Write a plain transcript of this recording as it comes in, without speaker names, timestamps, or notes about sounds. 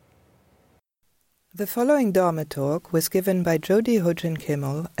The following Dharma talk was given by Jody Hojin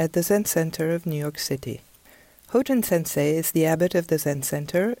Kimmel at the Zen Center of New York City. Hojin Sensei is the abbot of the Zen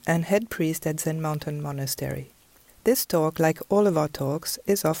Center and head priest at Zen Mountain Monastery. This talk, like all of our talks,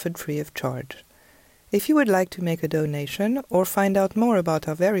 is offered free of charge. If you would like to make a donation or find out more about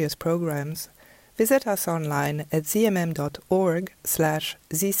our various programs, visit us online at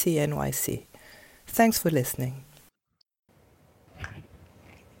zmm.org/ZCNYC. Thanks for listening.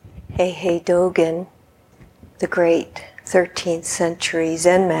 Hey Dogen, the great 13th century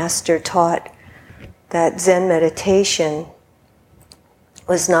Zen master, taught that Zen meditation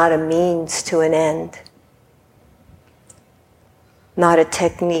was not a means to an end, not a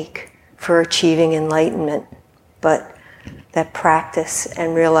technique for achieving enlightenment, but that practice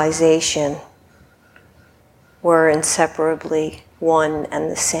and realization were inseparably one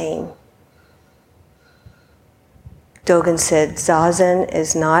and the same. Dogen said, Zazen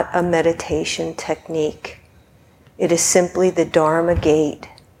is not a meditation technique. It is simply the Dharma gate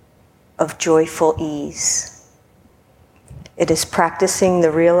of joyful ease. It is practicing the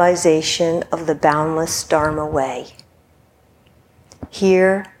realization of the boundless Dharma way.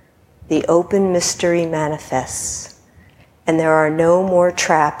 Here, the open mystery manifests, and there are no more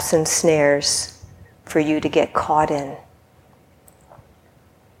traps and snares for you to get caught in.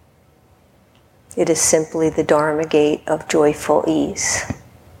 It is simply the Dharma gate of joyful ease.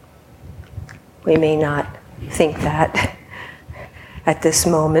 We may not think that at this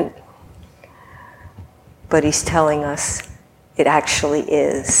moment, but he's telling us it actually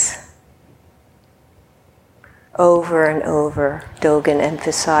is. Over and over, Dogen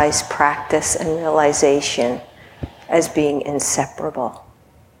emphasized practice and realization as being inseparable.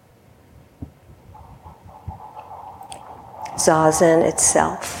 Zazen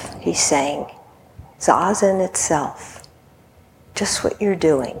itself, he's saying. Zazen itself, just what you're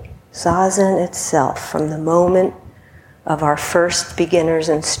doing. Zazen itself, from the moment of our first beginner's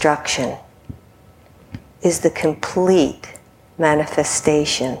instruction, is the complete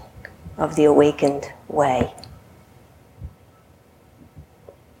manifestation of the awakened way.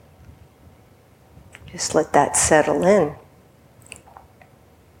 Just let that settle in.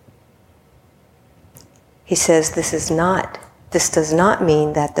 He says this does not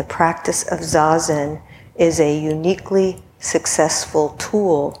mean that the practice of Zazen is a uniquely successful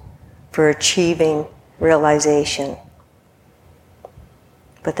tool for achieving realization,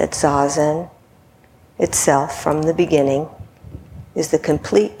 but that Zazen itself, from the beginning, is the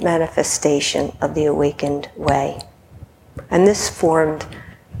complete manifestation of the awakened way. And this formed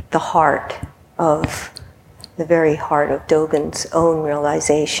the very heart of Dogen's own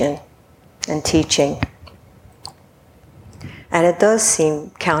realization and teaching. And it does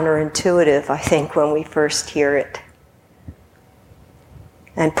seem counterintuitive, I think, when we first hear it.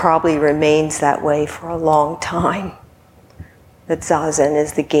 And probably remains that way for a long time. That Zazen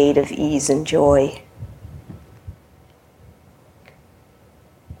is the gate of ease and joy.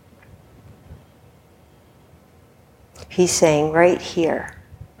 He's saying right here,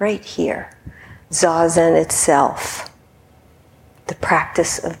 Zazen itself, the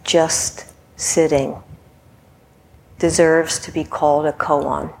practice of just sitting, deserves to be called a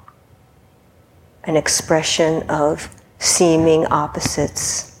koan, an expression of seeming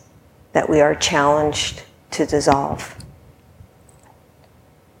opposites that we are challenged to dissolve.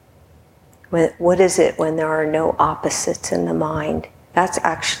 What is it when there are no opposites in the mind? That's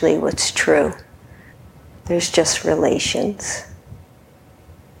actually what's true. There's just relations.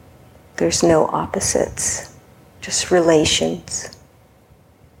 There's no opposites, just relations.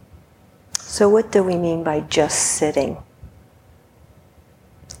 So what do we mean by just sitting?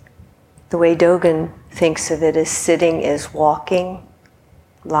 The way Dogen thinks of it is sitting is walking,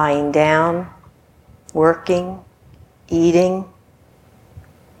 lying down, working, eating,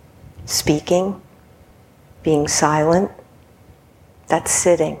 speaking, being silent. That's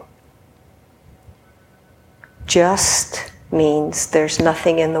sitting. Just means there's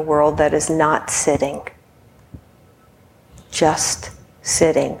nothing in the world that is not sitting. Just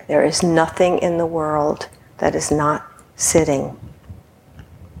sitting. There is nothing in the world that is not sitting.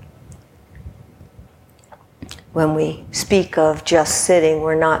 When we speak of just sitting,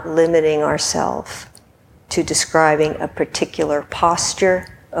 we're not limiting ourselves to describing a particular posture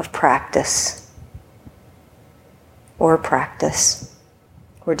of practice or practice.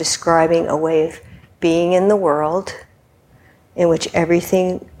 We're describing a way of being in the world in which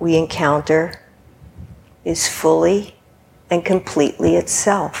everything we encounter is fully and completely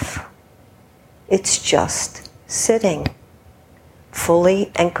itself. It's just sitting,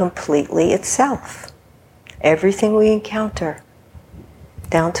 fully and completely itself. Everything we encounter,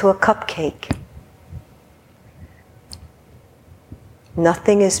 down to a cupcake,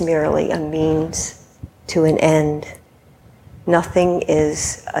 Nothing is merely a means to an end. Nothing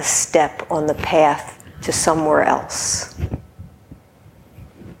is a step on the path to somewhere else.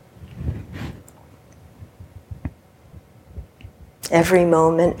 Every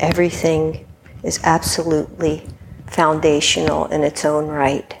moment, everything is absolutely foundational in its own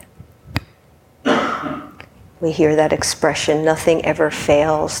right. We hear that expression, nothing ever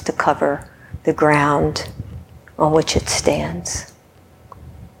fails to cover the ground on which it stands.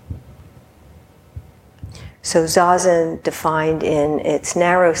 So Zazen, defined in its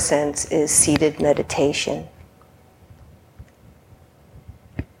narrow sense, is seated meditation.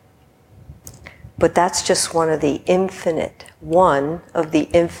 But that's just one of the infinite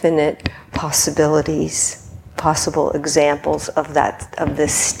possibilities, possible examples of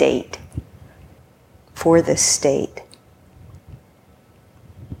this state, for this state.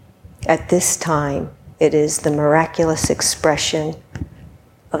 At this time, it is the miraculous expression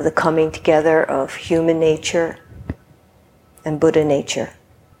of the coming together of human nature and Buddha nature.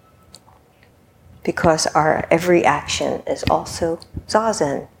 Because our every action is also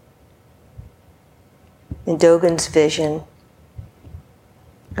Zazen. In Dogen's vision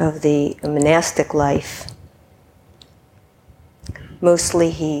of the monastic life,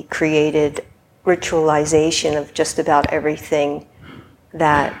 mostly he created ritualization of just about everything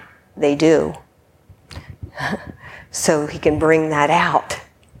that they do. So he can bring that out,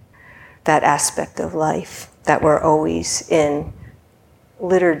 that aspect of life, that we're always in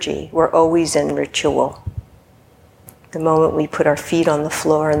liturgy, we're always in ritual. The moment we put our feet on the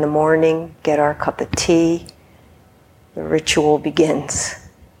floor in the morning, get our cup of tea, the ritual begins.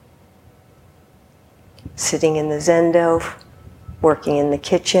 Sitting in the zendo, working in the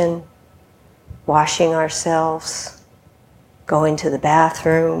kitchen, washing ourselves, going to the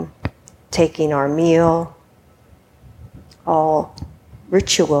bathroom, taking our meal, all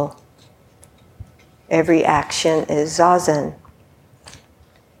ritual. Every action is Zazen.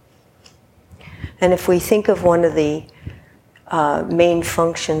 And if we think of one of the main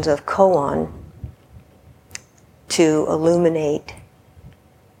functions of koan, to illuminate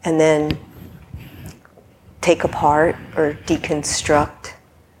and then take apart or deconstruct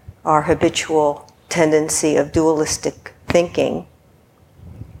our habitual tendency of dualistic thinking.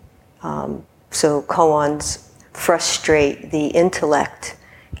 So koans frustrate the intellect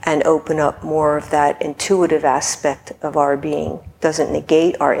and open up more of that intuitive aspect of our being. Doesn't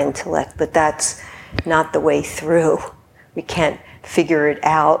negate our intellect, but that's not the way through. We can't figure it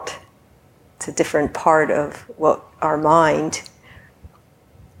out. It's a different part of what our mind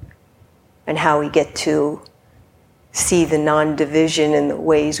and how we get to see the non-division in the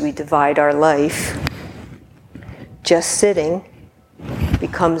ways we divide our life. Just sitting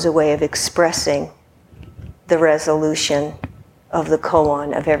becomes a way of expressing the resolution of the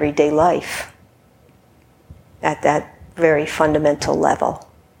koan of everyday life at that very fundamental level.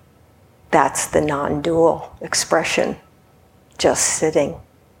 That's the non-dual expression, just sitting.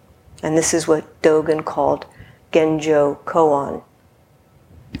 And this is what Dogen called Genjo koan,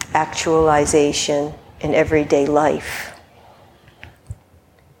 actualization in everyday life.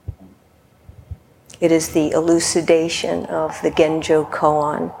 It is the elucidation of the Genjo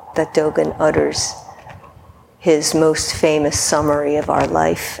koan that Dogen utters his most famous summary of our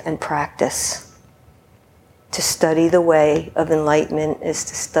life and practice. To study the way of enlightenment is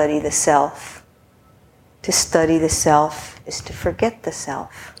to study the self. To study the self is to forget the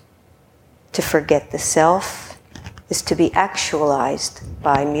self. To forget the self is to be actualized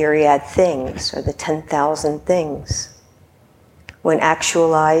by myriad things, or the 10,000 things. When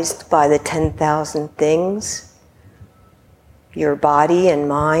actualized by the 10,000 things, your body and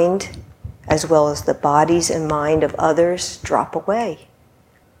mind, as well as the bodies and mind of others, drop away.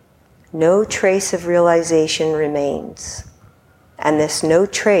 No trace of realization remains, and this no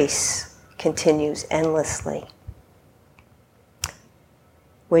trace continues endlessly.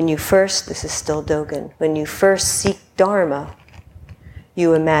 When you first, this is still Dogen, when you first seek Dharma,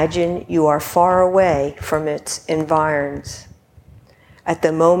 you imagine you are far away from its environs. At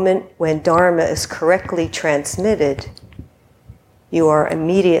the moment when Dharma is correctly transmitted, you are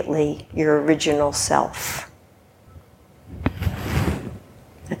immediately your original self.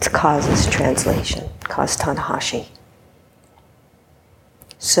 That's Kaz's translation, Kaz Tanahashi.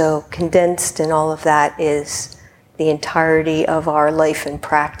 So condensed in all of that is the entirety of our life and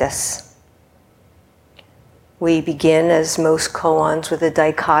practice. We begin, as most koans, with a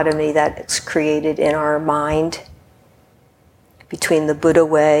dichotomy that is created in our mind between the Buddha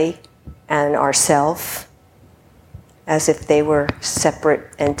way and ourself, as if they were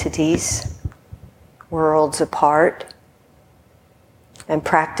separate entities, worlds apart. and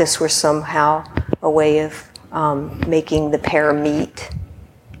practice were somehow a way of making the pair meet.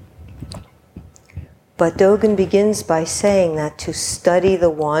 But Dogen begins by saying that to study the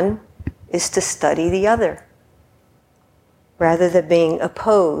one is to study the other. Rather than being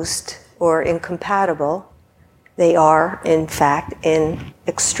opposed or incompatible, they are, in fact,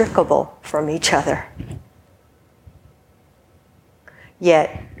 inextricable from each other.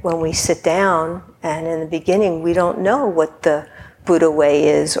 Yet, when we sit down, and in the beginning we don't know what the Buddha way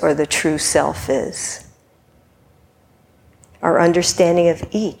is or the true self is. Our understanding of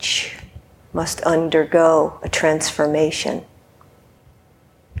each must undergo a transformation.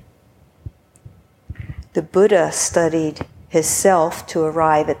 The Buddha studied his self to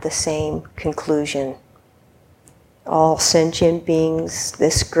arrive at the same conclusion. All sentient beings,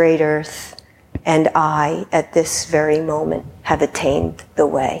 this great earth, and I, at this very moment, have attained the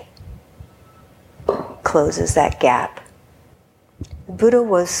way. Closes that gap. The Buddha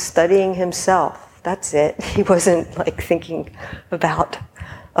was studying himself. That's it. He wasn't like thinking about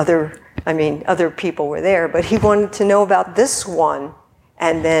other people were there, but he wanted to know about this one,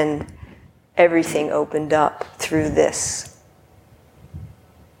 and then everything opened up through this,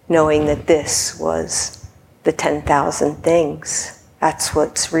 knowing that this was the 10,000 things. That's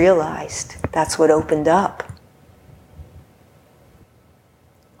what's realized. That's what opened up.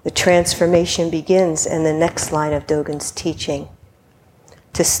 The transformation begins in the next line of Dogen's teaching.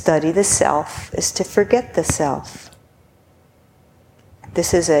 To study the self is to forget the self.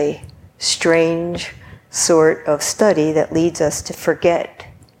 This is a strange sort of study that leads us to forget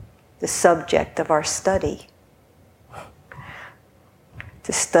the subject of our study.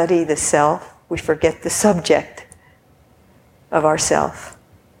 To study the self, we forget the subject of ourself.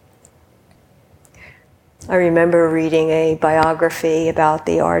 I remember reading a biography about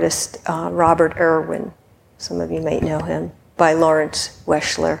the artist Robert Irwin. Some of you may know him, by Lawrence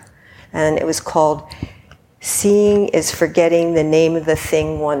Weschler. And it was called Seeing is Forgetting the Name of the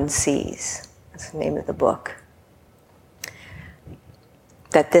Thing One Sees. That's the name of the book.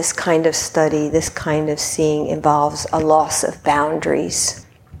 That this kind of study, this kind of seeing involves a loss of boundaries,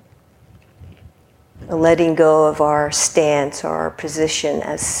 a letting go of our stance or our position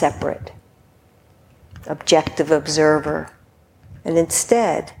as separate, objective observer, and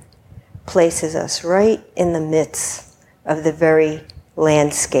instead places us right in the midst of the very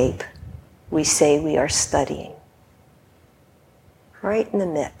landscape we say we are studying. Right in the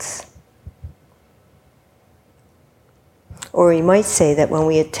midst. Or we might say that when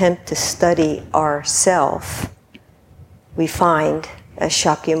we attempt to study ourself, we find, as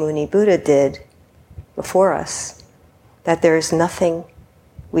Shakyamuni Buddha did before us, that there is nothing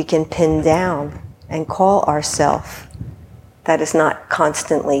we can pin down and call ourself that is not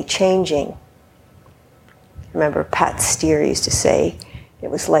constantly changing. Remember, Pat Steer used to say, it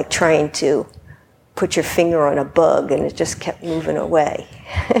was like trying to put your finger on a bug and it just kept moving away.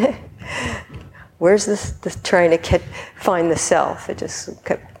 Where's this trying to find the self? It just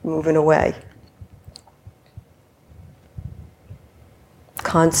kept moving away.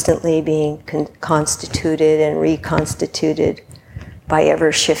 Constantly being constituted and reconstituted by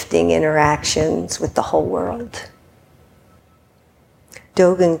ever-shifting interactions with the whole world.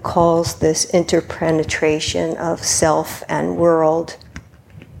 Dogen calls this interpenetration of self and world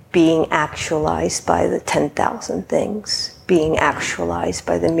being actualized by the 10,000 things, being actualized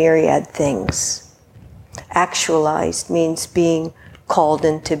by the myriad things. Actualized means being called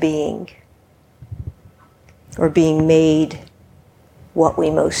into being, or being made what we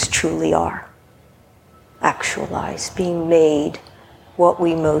most truly are. Actualized, being made what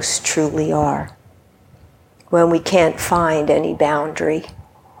we most truly are. When we can't find any boundary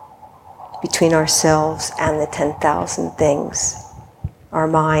between ourselves and the 10,000 things. Our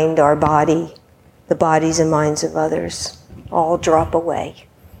mind, our body, the bodies and minds of others, all drop away.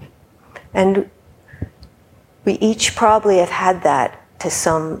 And we each probably have had that to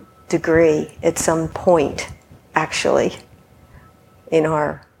some degree, at some point, actually, in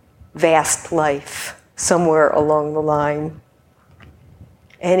our vast life, somewhere along the line.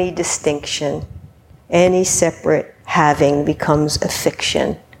 Any distinction, any separate having becomes a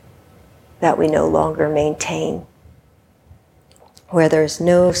fiction that we no longer maintain. Where there's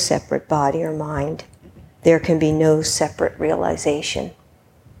no separate body or mind, there can be no separate realization.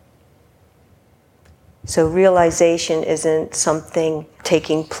 So realization isn't something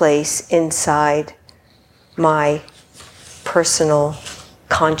taking place inside my personal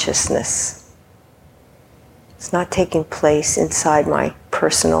consciousness. It's not taking place inside my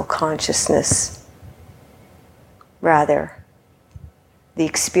personal consciousness. Rather, the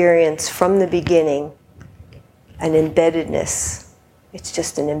experience from the beginning, an embeddedness It's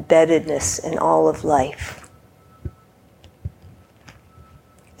just an embeddedness in all of life.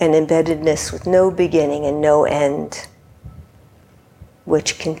 An embeddedness with no beginning and no end,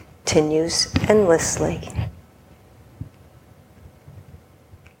 which continues endlessly.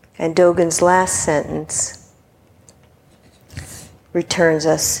 And Dogen's last sentence returns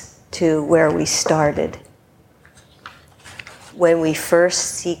us to where we started. When you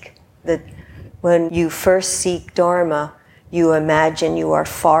first seek Dharma, you imagine you are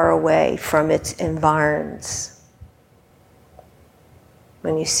far away from its environs.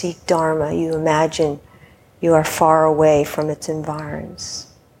 When you seek Dharma, you imagine you are far away from its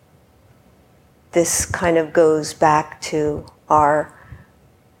environs. This kind of goes back to our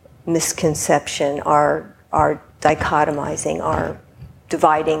misconception, our dichotomizing, our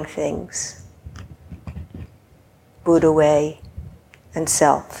dividing things. Buddha way and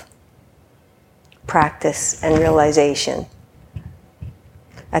self. Practice and realization.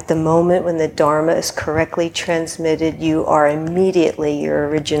 At the moment when the Dharma is correctly transmitted, you are immediately your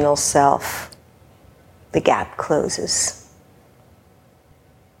original self. The gap closes.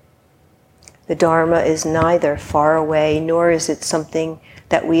 The Dharma is neither far away, nor is it something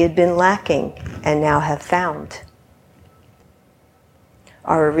that we had been lacking and now have found.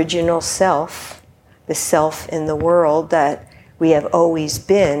 Our original self, the self in the world that we have always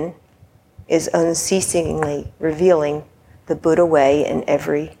been, is unceasingly revealing the Buddha way in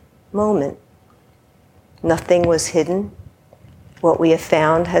every moment. Nothing was hidden. What we have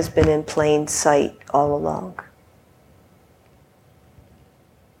found has been in plain sight all along.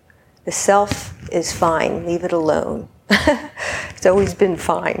 The self is fine, leave it alone. It's always been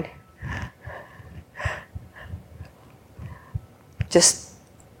fine. Just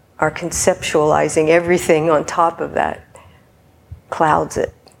our conceptualizing everything on top of that clouds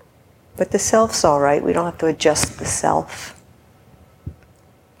it. But the self's all right. We don't have to adjust the self.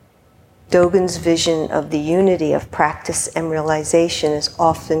 Dogen's vision of the unity of practice and realization is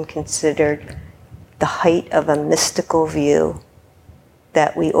often considered the height of a mystical view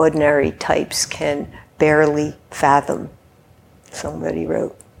that we ordinary types can barely fathom, somebody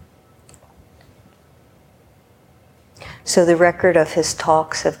wrote. So the record of his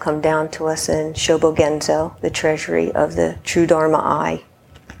talks have come down to us in Shobogenzo, the treasury of the True Dharma Eye,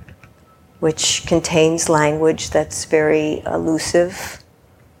 which contains language that's very elusive,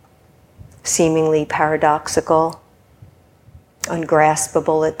 seemingly paradoxical,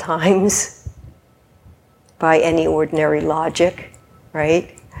 ungraspable at times by any ordinary logic,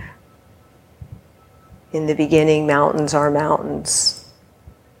 right? In the beginning, mountains are mountains,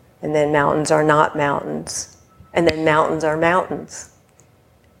 and then mountains are not mountains, and then mountains are mountains.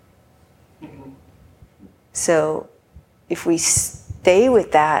 So if we stay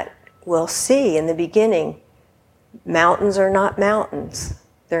with that, we'll see in the beginning, mountains are not mountains.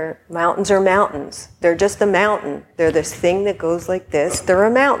 Mountains are mountains. They're just a mountain. They're this thing that goes like this. They're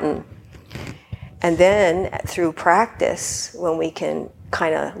a mountain. And then through practice, when we can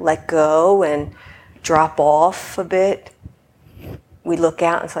kind of let go and drop off a bit, we look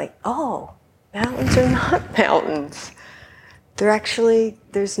out and it's like, oh, mountains are not mountains.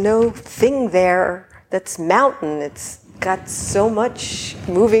 There's no thing there that's mountain. It's got so much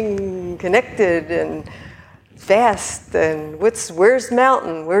moving, connected, and fast, and where's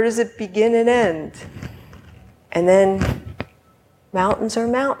mountain? Where does it begin and end? And then mountains are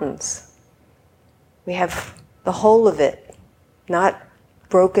mountains. We have the whole of it, not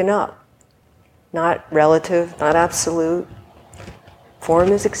broken up, not relative, not absolute.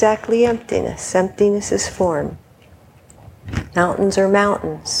 Form is exactly emptiness. Emptiness is form. Mountains are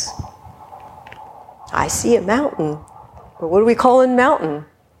mountains. I see a mountain, but what do we call a mountain?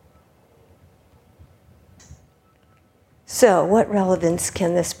 So, what relevance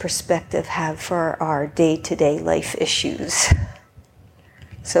can this perspective have for our day-to-day life issues?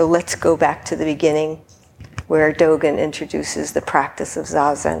 So let's go back to the beginning where Dogen introduces the practice of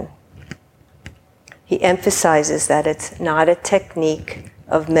Zazen. He emphasizes that it's not a technique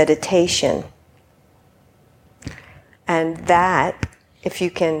of meditation. And that,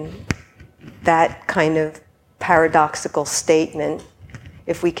 that kind of paradoxical statement,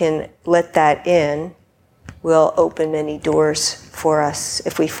 if we can let that in, will open many doors for us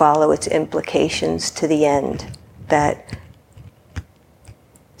if we follow its implications to the end. That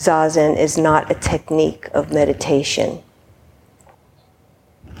Zazen is not a technique of meditation.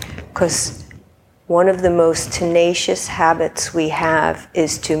 Because one of the most tenacious habits we have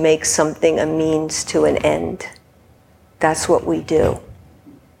is to make something a means to an end. That's what we do.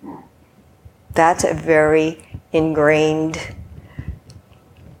 That's a very ingrained,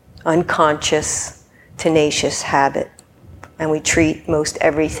 unconscious, tenacious habit. And we treat most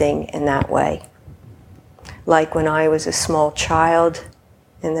everything in that way. Like when I was a small child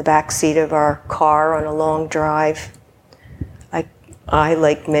in the back seat of our car on a long drive, I,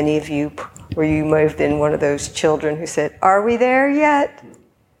 like many of you, or you might have been one of those children who said, "Are we there yet?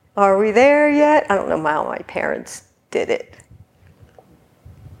 Are we there yet?" I don't know how my parents did it.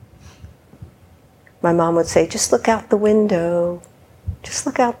 My mom would say, "Just look out the window. Just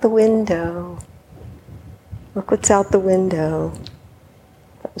look out the window. Look what's out the window."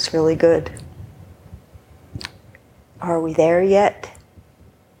 That was really good. Are we there yet?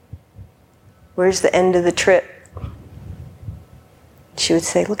 Where's the end of the trip? She would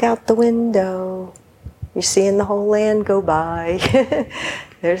say, "Look out the window. You're seeing the whole land go by.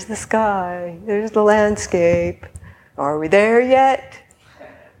 There's the sky. There's the landscape. Are we there yet?"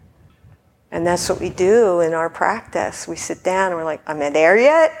 And that's what we do in our practice. We sit down and we're like, "Am I there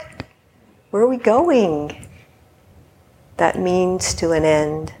yet? Where are we going?" That means to an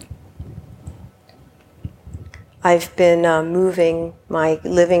end. I've been moving my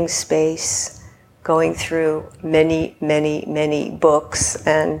living space, going through many, many, many books,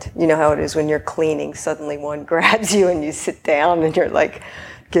 and you know how it is when you're cleaning, suddenly one grabs you and you sit down and you're like,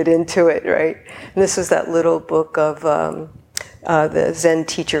 get into it, right? And this was that little book of the Zen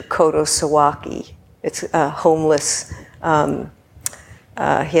teacher Kodo Sawaki. It's a homeless,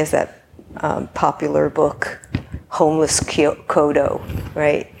 he has that popular book, Homeless Kodo,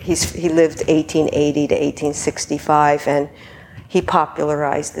 right? He lived 1880 to 1865, and he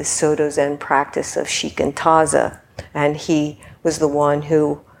popularized this Soto Zen practice of shikantaza, and he was the one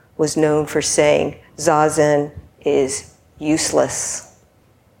who was known for saying, "Zazen is useless."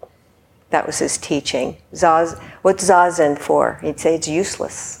 That was his teaching. What's Zazen for? He'd say, "It's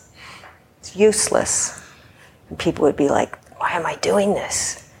useless. It's useless." And people would be like, "Why am I doing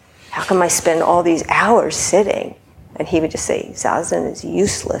this? How come I spend all these hours sitting?" And he would just say, "Zazen is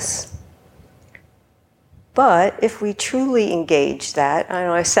useless." But if we truly engage that, I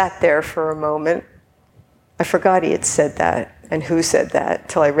know I sat there for a moment. I forgot he had said that and who said that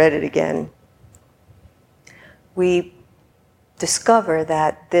till I read it again. We discover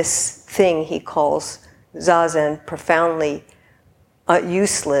that this thing he calls Zazen, profoundly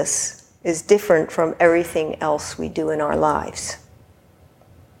useless, is different from everything else we do in our lives.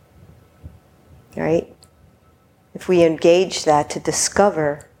 Right? If we engage that to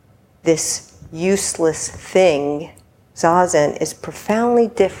discover this useless thing, Zazen is profoundly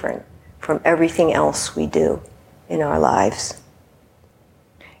different from everything else we do in our lives.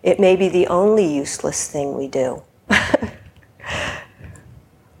 It may be the only useless thing we do. I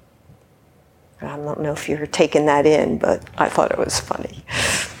don't know if you're taking that in, but I thought it was funny.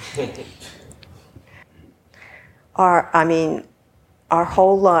 Our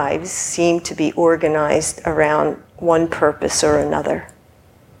whole lives seem to be organized around one purpose or another,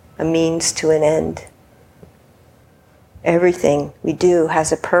 a means to an end. Everything we do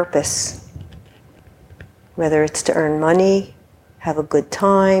has a purpose, whether it's to earn money, have a good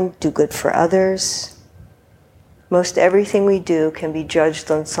time, do good for others. Most everything we do can be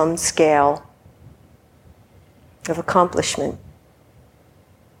judged on some scale of accomplishment.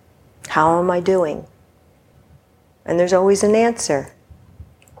 How am I doing? And there's always an answer.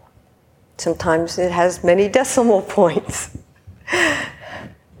 Sometimes it has many decimal points.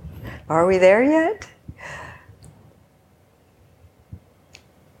 Are we there yet?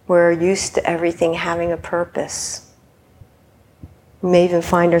 We're used to everything having a purpose. We may even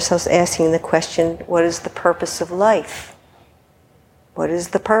find ourselves asking the question, what is the purpose of life? What is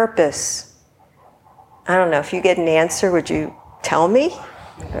the purpose? I don't know, if you get an answer, would you tell me?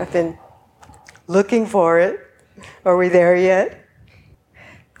 I've been looking for it. Are we there yet?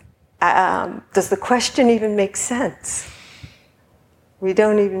 Does the question even make sense? We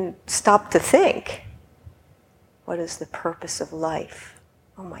don't even stop to think. What is the purpose of life?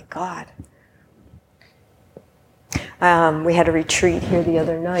 Oh my God. We had a retreat here the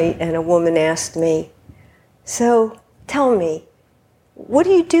other night, and a woman asked me, "So tell me, what do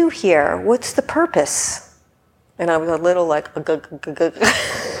you do here? What's the purpose?" And I was a little like,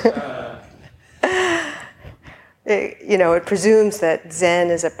 it presumes that Zen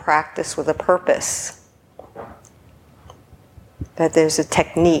is a practice with a purpose. That there's a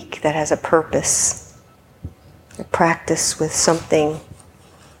technique that has a purpose. A practice with something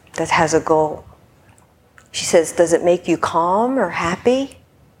that has a goal. She says, "Does it make you calm or happy?"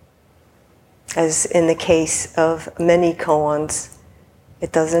 As in the case of many koans,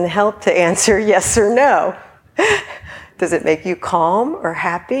 it doesn't help to answer yes or no. Does it make you calm or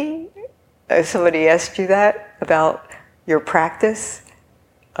happy? If somebody asked you that about your practice,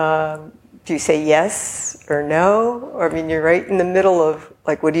 Do you say yes or no? Or, I mean, you're right in the middle of,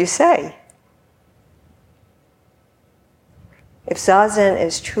 like, what do you say? If Zazen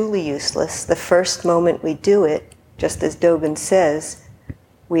is truly useless, the first moment we do it, just as Dogen says,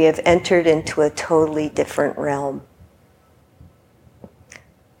 we have entered into a totally different realm.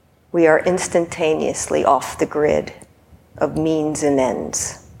 We are instantaneously off the grid of means and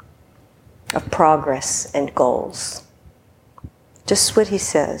ends, of progress and goals. Just what he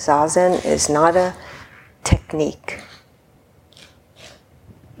says, Zazen is not a technique.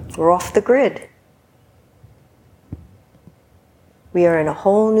 We're off the grid. We are in a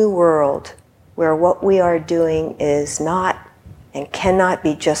whole new world where what we are doing is not and cannot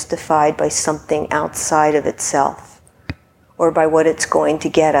be justified by something outside of itself, or by what it's going to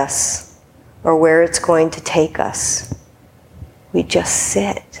get us, or where it's going to take us. We just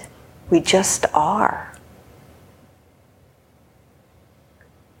sit. We just are.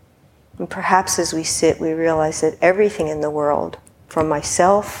 And perhaps as we sit, we realize that everything in the world, from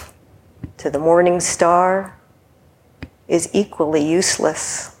myself to the morning star, is equally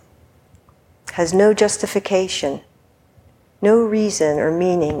useless, has no justification, no reason or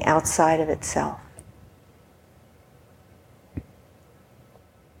meaning outside of itself.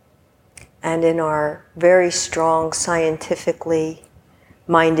 And in our very strong, scientifically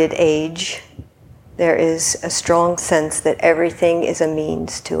minded age, there is a strong sense that everything is a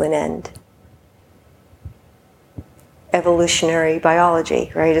means to an end. Evolutionary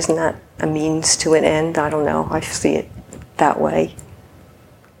biology, right? Isn't that a means to an end? I don't know. I see it that way.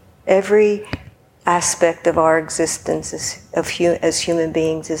 Every aspect of our existence as human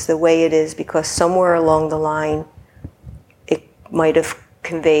beings is the way it is because somewhere along the line it might have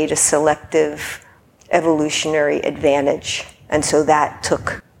conveyed a selective evolutionary advantage, and so that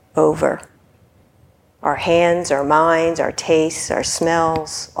took over. Our hands, our minds, our tastes, our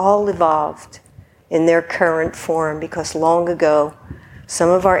smells, all evolved in their current form because long ago some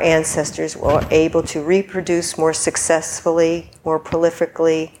of our ancestors were able to reproduce more successfully, more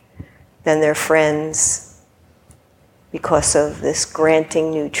prolifically than their friends because of this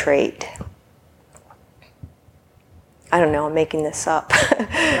granting new trait. I don't know, I'm making this up.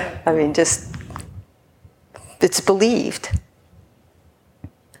 I mean, just, it's believed.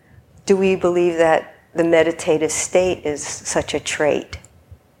 Do we believe that the meditative state is such a trait?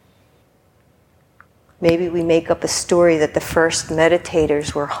 Maybe we make up a story that the first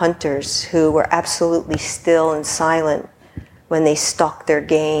meditators were hunters who were absolutely still and silent when they stalked their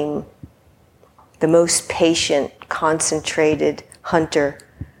game. The most patient, concentrated hunter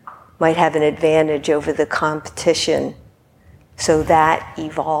might have an advantage over the competition. So that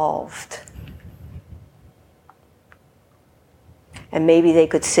evolved. And maybe they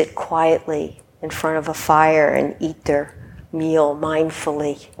could sit quietly in front of a fire and eat their meal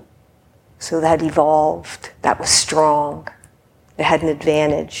mindfully. So that evolved. That was strong. It had an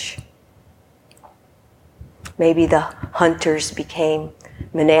advantage. Maybe the hunters became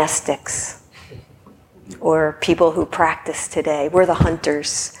monastics, or people who practice today. We're the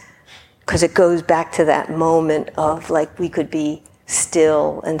hunters, because it goes back to that moment of like we could be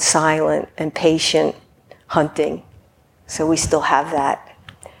still and silent and patient hunting. So we still have that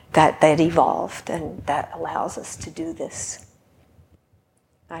evolved, and that allows us to do this.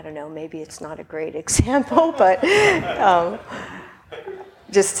 I don't know, maybe it's not a great example, but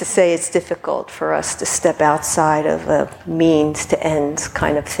just to say it's difficult for us to step outside of a means to ends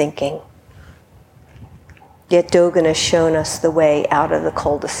kind of thinking. Yet Dogen has shown us the way out of the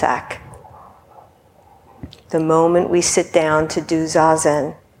cul-de-sac. The moment we sit down to do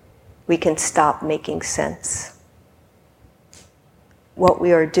Zazen, we can stop making sense. What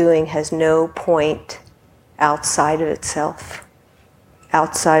we are doing has no point outside of itself,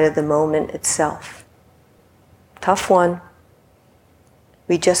 outside of the moment itself. Tough one.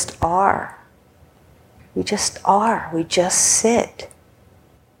 We just are. We just are. We just sit.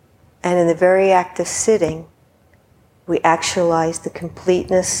 And in the very act of sitting, we actualize the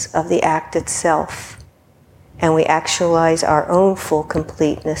completeness of the act itself. And we actualize our own full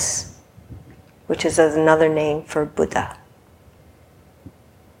completeness, which is another name for Buddha.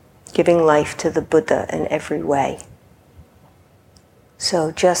 Giving life to the Buddha in every way.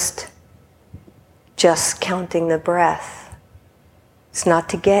 So just counting the breath. It's not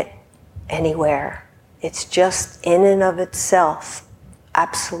to get anywhere. It's just in and of itself,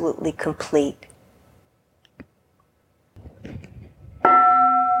 absolutely complete.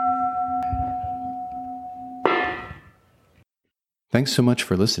 Thanks so much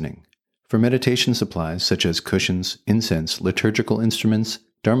for listening. For meditation supplies such as cushions, incense, liturgical instruments,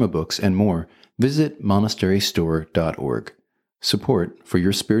 Dharma books, and more, visit monasterystore.org. support for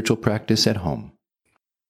your spiritual practice at home.